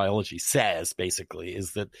evolutionary biology says basically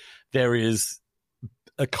is that there is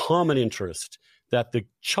a common interest that the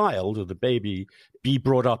child or the baby be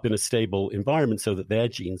brought up in a stable environment so that their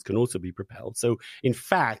genes can also be propelled. So in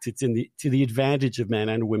fact, it's to the advantage of men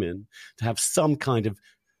and women to have some kind of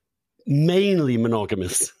mainly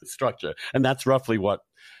monogamous structure. And that's roughly what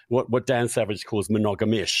Dan Savage calls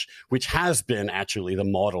monogamish, which has been actually the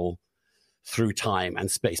model through time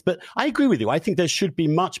and space. But I agree with you. I think there should be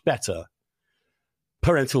much better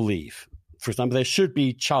parental leave. For example, there should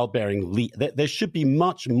be childbearing leave. There should be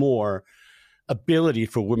much more ability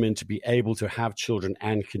for women to be able to have children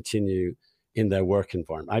and continue in their work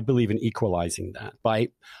environment. I believe in equalizing that,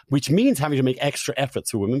 which means having to make extra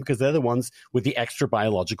efforts for women because they're the ones with the extra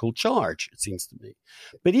biological charge, it seems to me.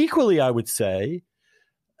 But equally, I would say,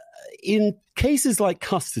 in cases like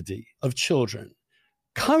custody of children,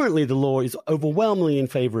 currently the law is overwhelmingly in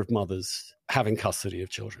favor of mothers having custody of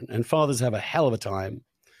children, and fathers have a hell of a time.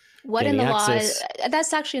 What in the law?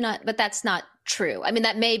 That's actually not, but that's not true. I mean,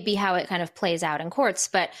 that may be how it kind of plays out in courts,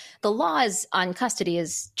 but the laws on custody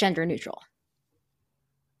is gender neutral.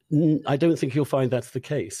 I don't think you'll find that's the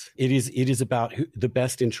case. It is about the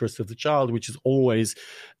best interest of the child, which is always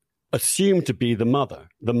assumed to be the mother.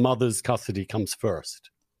 The mother's custody comes first.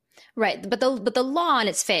 Right. But the law on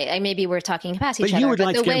its face, maybe we're talking past each other. But you would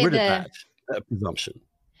like to get rid of that presumption.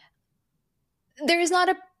 There is not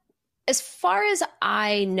as far as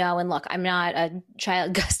I know, and look, I'm not a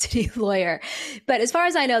child custody lawyer, but as far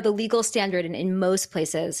as I know, the legal standard in most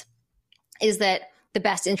places is that the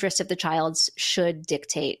best interest of the child should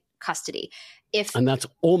dictate custody. And that's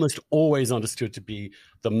almost always understood to be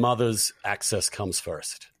the mother's access comes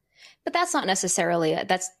first. But that's not necessarily,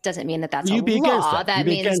 that doesn't mean that that's a law. That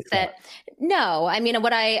means that, no, I mean,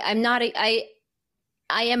 I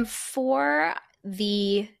am for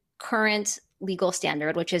the current legal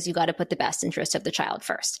standard, which is you got to put the best interest of the child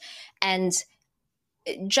first. And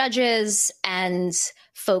judges and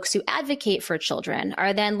folks who advocate for children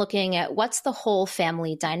are then looking at what's the whole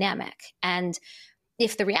family dynamic. And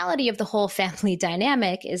if the reality of the whole family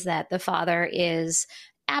dynamic is that the father is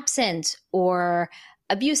absent or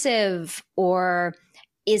abusive or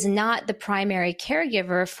is not the primary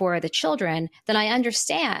caregiver for the children, then I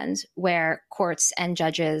understand where courts and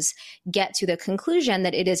judges get to the conclusion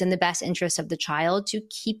that it is in the best interest of the child to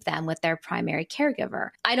keep them with their primary caregiver.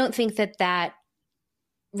 I don't think that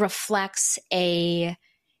reflects a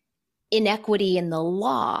inequity in the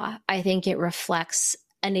law. I think it reflects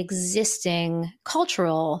an existing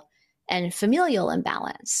cultural and familial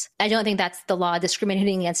imbalance. I don't think that's the law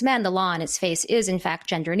discriminating against men. The law on its face is, in fact,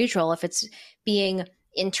 gender neutral. If it's being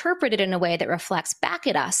interpreted in a way that reflects back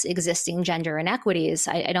at us existing gender inequities,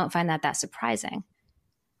 I don't find that surprising.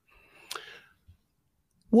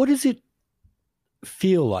 What does it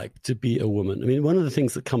feel like to be a woman? I mean, one of the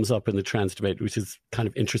things that comes up in the trans debate, which is kind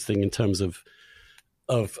of interesting in terms of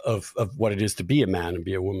what it is to be a man and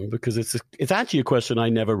be a woman, because it's actually a question I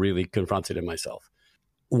never really confronted in myself.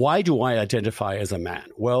 Why do I identify as a man?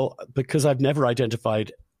 Well, because I've never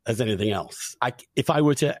identified as anything else. If I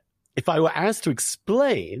were asked to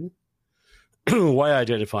explain why I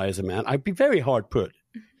identify as a man, I'd be very hard put,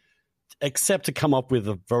 except to come up with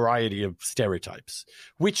a variety of stereotypes,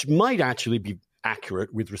 which might actually be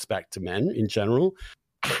accurate with respect to men in general.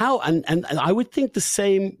 And I would think the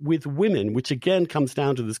same with women, which again comes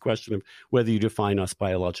down to this question of whether you define us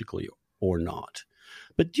biologically or not.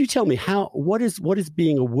 But do you tell me what is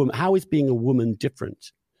being a woman? How is being a woman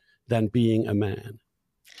different than being a man?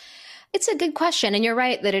 It's a good question. And you're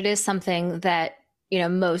right that it is something that,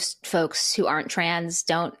 most folks who aren't trans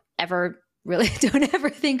don't ever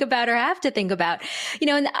think about or have to think about.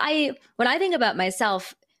 And when I think about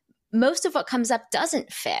myself, most of what comes up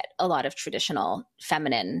doesn't fit a lot of traditional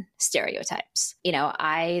feminine stereotypes.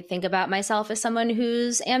 I think about myself as someone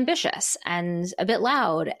who's ambitious and a bit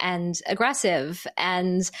loud and aggressive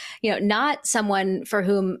and, not someone for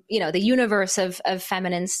whom, the universe of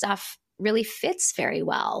feminine stuff really fits very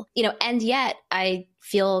well, and yet I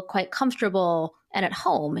feel quite comfortable and at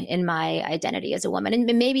home in my identity as a woman. And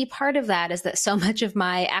maybe part of that is that so much of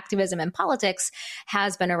my activism and politics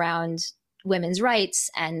has been around women's rights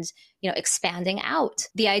and, expanding out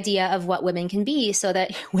the idea of what women can be so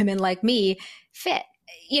that women like me fit,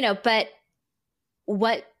 but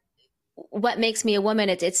what makes me a woman,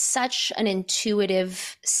 it's such an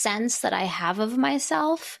intuitive sense that I have of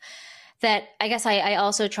myself that I guess I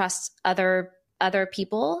also trust other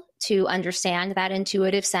people to understand that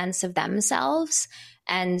intuitive sense of themselves.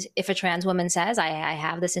 And if a trans woman says, I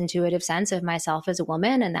have this intuitive sense of myself as a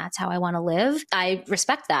woman and that's how I want to live, I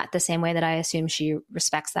respect that the same way that I assume she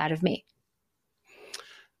respects that of me.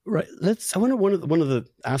 Right. I wonder one of the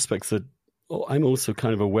aspects that I'm also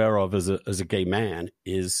kind of aware of as a gay man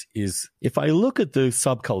is if I look at the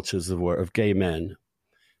subcultures of gay men,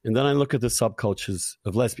 and then I look at the subcultures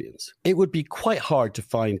of lesbians, it would be quite hard to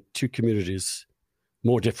find two communities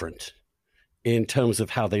more different in terms of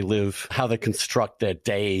how they live, how they construct their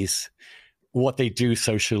days, what they do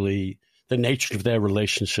socially, the nature of their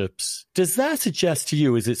relationships. Does that suggest to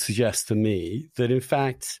you, as it suggests to me, that in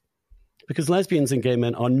fact, because lesbians and gay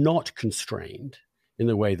men are not constrained in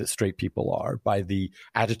the way that straight people are by the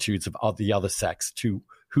attitudes of the other sex to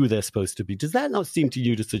who they're supposed to be, does that not seem to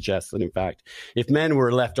you to suggest that, in fact, if men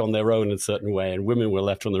were left on their own in a certain way and women were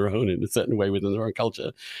left on their own in a certain way within their own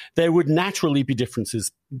culture, there would naturally be differences,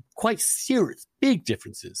 quite serious, big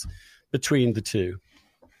differences between the two?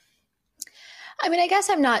 I mean,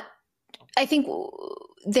 I think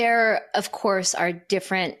there, of course, are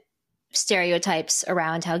different stereotypes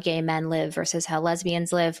around how gay men live versus how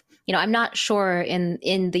lesbians live. I'm not sure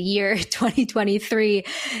in the year 2023,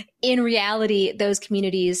 in reality, those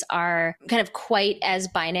communities are kind of quite as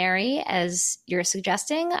binary as you're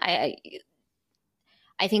suggesting. I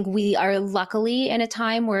I think we are luckily in a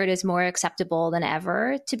time where it is more acceptable than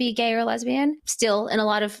ever to be gay or lesbian. Still, in a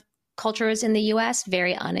lot of cultures in the US,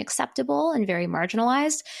 very unacceptable and very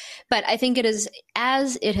marginalized. But I think it is,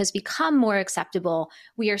 as it has become more acceptable,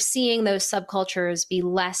 we are seeing those subcultures be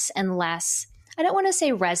less and less, I don't want to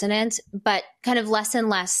say resonant, but kind of less and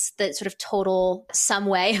less the sort of total some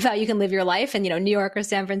way of how you can live your life in, New York or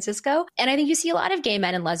San Francisco. And I think you see a lot of gay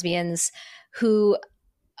men and lesbians whose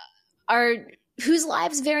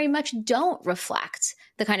lives very much don't reflect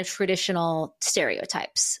the kind of traditional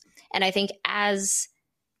stereotypes. And I think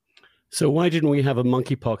So why didn't we have a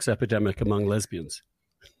monkeypox epidemic among lesbians?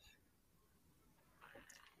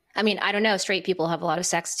 I mean, I don't know. Straight people have a lot of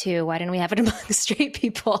sex too. Why didn't we have it among straight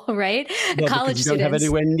people, right? Well, College you don't students have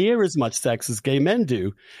anywhere near as much sex as gay men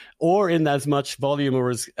do, or in as much volume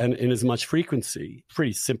or in as much frequency.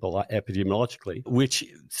 Pretty simple epidemiologically, which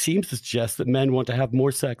seems to suggest that men want to have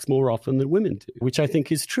more sex more often than women do, which I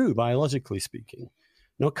think is true biologically speaking,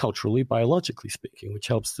 not culturally, biologically speaking, which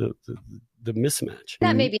helps the mismatch.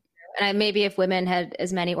 That may be true. And maybe if women had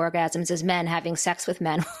as many orgasms as men having sex with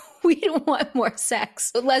men, we don't want more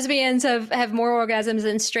sex. Lesbians have more orgasms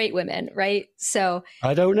than straight women, right? So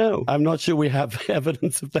I don't know. I'm not sure we have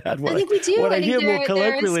evidence of that. I think we do. What I hear there more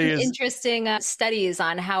colloquially are some is interesting studies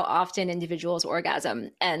on how often individuals orgasm.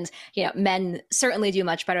 And, men certainly do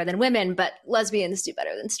much better than women, but lesbians do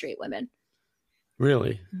better than straight women.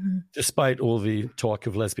 Really? Mm-hmm. Despite all the talk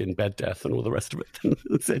of lesbian bed death and all the rest of it,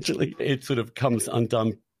 essentially, it sort of comes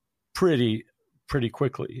undone pretty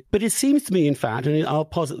quickly. But it seems to me, in fact, and I'll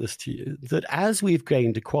posit this to you, that as we've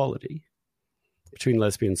gained equality between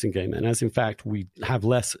lesbians and gay men, as in fact we have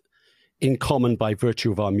less in common by virtue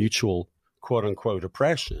of our mutual quote-unquote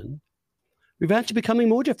oppression, we've actually becoming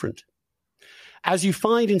more different. As you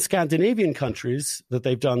find in Scandinavian countries that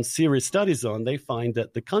they've done serious studies on, they find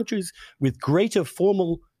that the countries with greater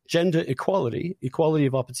formal gender equality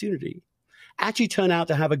of opportunity, actually turn out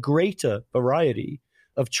to have a greater variety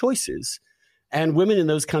of choices. And women in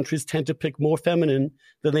those countries tend to pick more feminine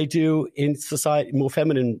than they do in society, more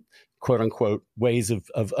feminine, quote unquote, ways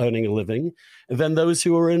of earning a living than those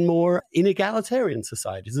who are in more inegalitarian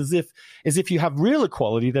societies. As if you have real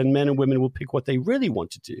equality, then men and women will pick what they really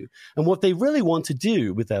want to do. And what they really want to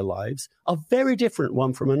do with their lives are very different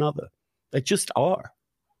one from another. They just are.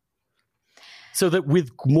 So that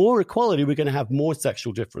with more equality, we're going to have more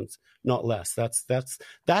sexual difference, not less.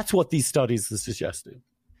 That's what these studies are suggesting.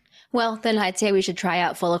 Well, then I'd say we should try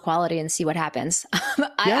out full equality and see what happens.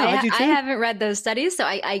 I do too. I haven't read those studies, so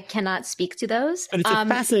I cannot speak to those. But it's a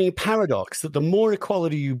fascinating paradox that the more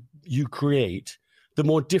equality you create, the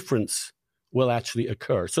more difference will actually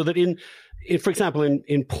occur. So that for example,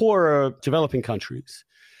 in poorer developing countries,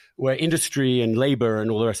 where industry and labor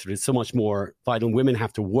and all the rest of it is so much more vital, women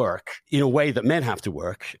have to work in a way that men have to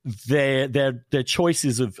work, their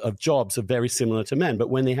choices of jobs are very similar to men. But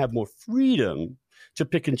when they have more freedom to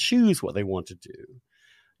pick and choose what they want to do,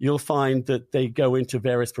 you'll find that they go into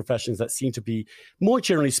various professions that seem to be, more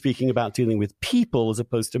generally speaking, about dealing with people as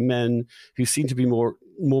opposed to men who seem to be more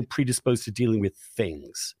predisposed to dealing with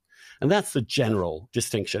things. And that's the general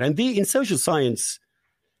distinction. And in social science,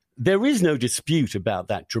 there is no dispute about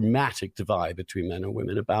that dramatic divide between men and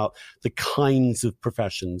women, about the kinds of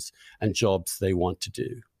professions and jobs they want to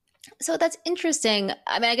do. So that's interesting.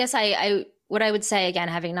 I mean, I guess what I would say, again,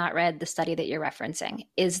 having not read the study that you're referencing,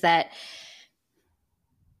 is that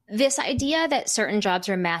this idea that certain jobs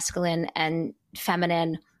are masculine and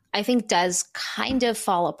feminine, I think does kind of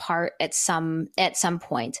fall apart at some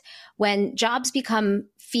point when jobs become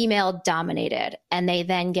female dominated and they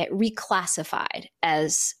then get reclassified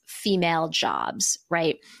as female jobs,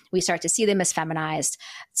 right? We start to see them as feminized.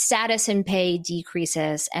 Status and pay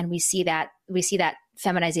decreases, and we see that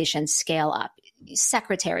feminization scale up.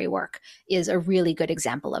 Secretary work is a really good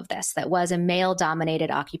example of this. That was a male dominated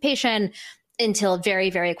occupation until very,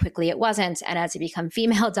 very quickly it wasn't. And as it became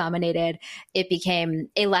female dominated, it became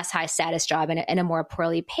a less high status job and a more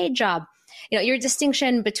poorly paid job. Your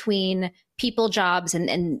distinction between people jobs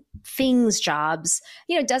and things jobs,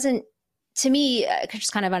 doesn't, to me,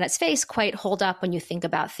 just kind of on its face, quite hold up when you think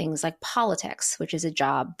about things like politics, which is a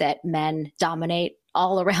job that men dominate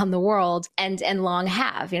all around the world and long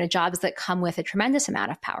have, jobs that come with a tremendous amount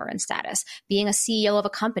of power and status. Being a CEO of a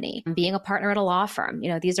company, being a partner at a law firm,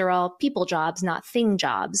 these are all people jobs, not thing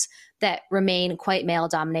jobs, that remain quite male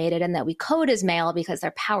dominated and that we code as male because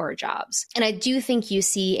they're power jobs. And I do think you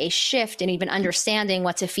see a shift in even understanding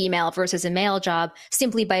what's a female versus a male job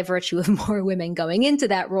simply by virtue of more women going into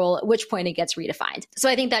that role, at which point it gets redefined. So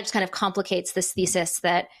I think that just kind of complicates this thesis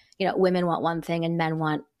that, women want one thing and men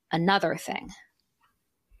want another thing.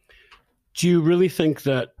 Do you really think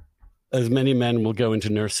that as many men will go into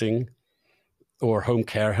nursing or home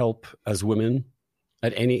care help as women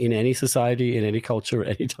in any society, in any culture,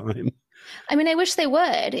 at any time? I mean, I wish they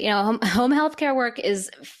would. Home health care work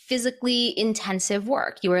is physically intensive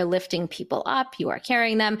work. You are lifting people up, you are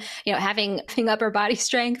carrying them. Having upper body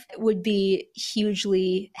strength would be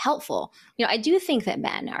hugely helpful. I do think that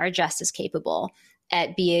men are just as capable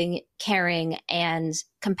at being caring and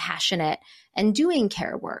compassionate and doing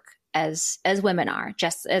care work as women are,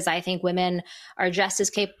 just as I think women are just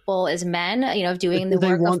as capable as men, of doing the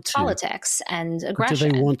work of politics and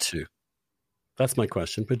aggression. Do they want to? That's my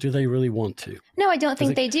question. But do they really want to? No, I don't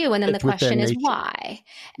think they do. And then the question is why.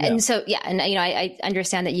 Yeah. And so, and I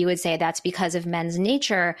understand that you would say that's because of men's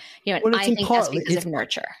nature. I think that's because of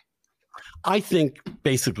nurture. I think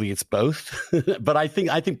basically it's both. But I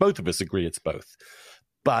think both of us agree it's both.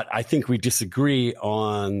 But I think we disagree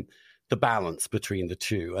on the balance between the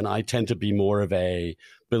two. And I tend to be more of a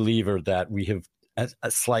believer that we have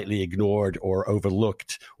slightly ignored or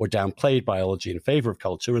overlooked or downplayed biology in favor of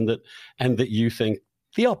culture, and that you think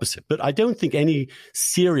the opposite. But I don't think any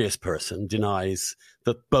serious person denies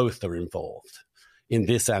that both are involved in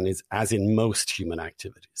this, and as in most human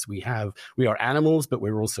activities. We are animals, but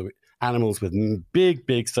we're also animals with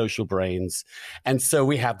big social brains. And so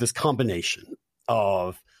we have this combination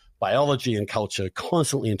of biology and culture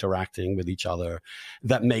constantly interacting with each other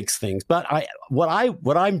that makes things. But what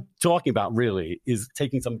I'm talking about really is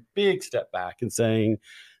taking some big step back and saying,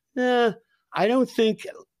 I don't think,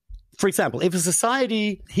 for example, if a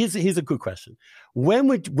society, here's a good question. When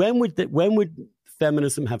would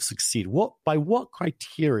feminism have succeeded? By what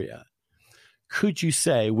criteria could you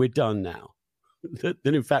say we're done now? That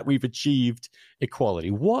in fact we've achieved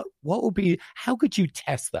equality? What would be, how could you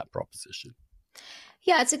test that proposition?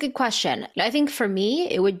 Yeah, it's a good question. I think for me,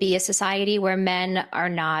 it would be a society where men are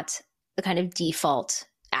not the kind of default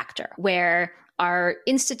actor, where our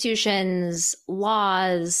institutions,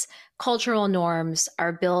 laws, cultural norms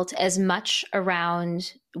are built as much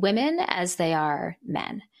around women as they are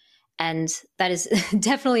men. And that is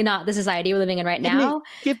definitely not the society we're living in right now.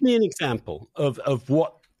 Give me an example of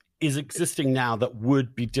what is existing now that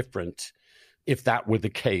would be different if that were the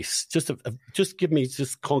case. Just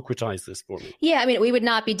concretize this for me. Yeah, I mean, we would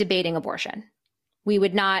not be debating abortion.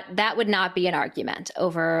 That would not be an argument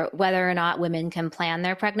over whether or not women can plan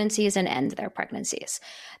their pregnancies and end their pregnancies.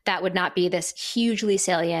 That would not be this hugely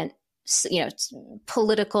salient,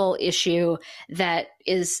 political issue that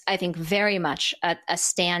is, I think, very much a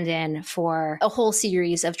stand-in for a whole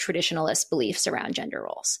series of traditionalist beliefs around gender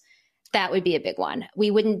roles. That would be a big one.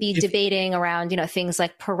 We wouldn't be debating around, things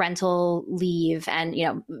like parental leave and,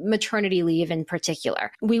 maternity leave in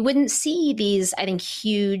particular. We wouldn't see these, I think,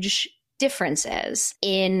 huge differences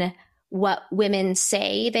in what women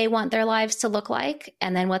say they want their lives to look like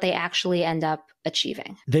and then what they actually end up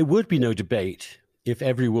achieving. There would be no debate if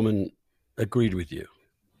every woman agreed with you.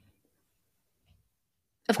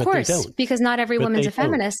 Of course, because not every woman's a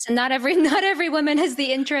feminist, and not every woman has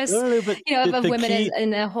the interest, of women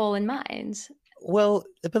in a whole in mind. Well,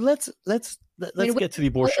 but let's get to the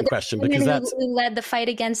abortion question, because that's who led the fight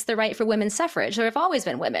against the right for women's suffrage. There have always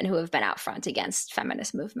been women who have been out front against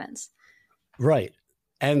feminist movements, right?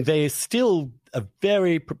 And they still a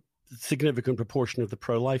very significant proportion of the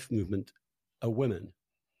pro-life movement are women.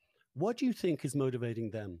 What do you think is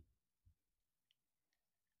motivating them?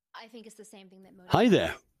 I think it's the same thing that motivates. Hi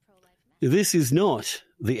there. This is not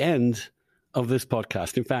the end of this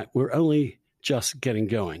podcast. In fact, we're only just getting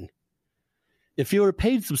going. If you're a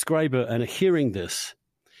paid subscriber and are hearing this,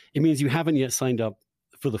 it means you haven't yet signed up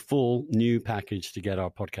for the full new package to get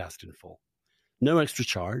our podcast in full. No extra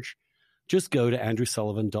charge. Just go to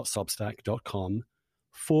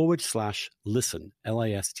andrewsullivan.substack.com/listen, LISTEN,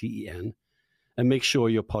 and make sure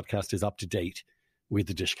your podcast is up to date with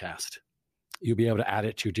the Dishcast. You'll be able to add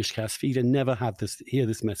it to your Dishcast feed and never hear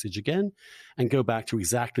this message again, and go back to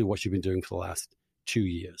exactly what you've been doing for the last 2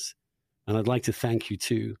 years. And I'd like to thank you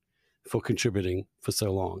too for contributing for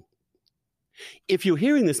so long. If you're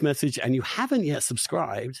hearing this message and you haven't yet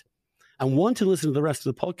subscribed and want to listen to the rest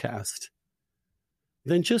of the podcast,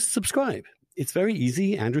 then just subscribe. It's very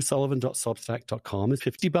easy. andrewsullivan.substack.com is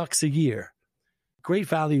 $50 a year. Great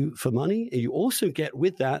value for money. And you also get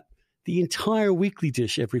with that the entire weekly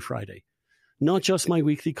dish every Friday. Not just my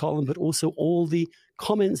weekly column, but also all the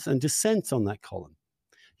comments and dissents on that column.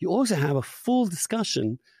 You also have a full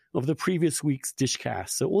discussion of the previous week's Dishcast.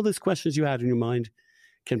 So all those questions you had in your mind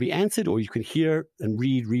can be answered, or you can hear and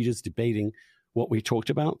read readers debating what we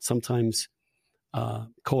talked about, sometimes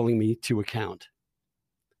calling me to account.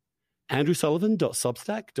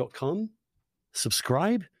 andrewsullivan.substack.com.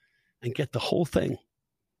 Subscribe and get the whole thing.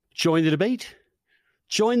 Join the debate.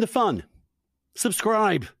 Join the fun.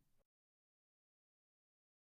 Subscribe.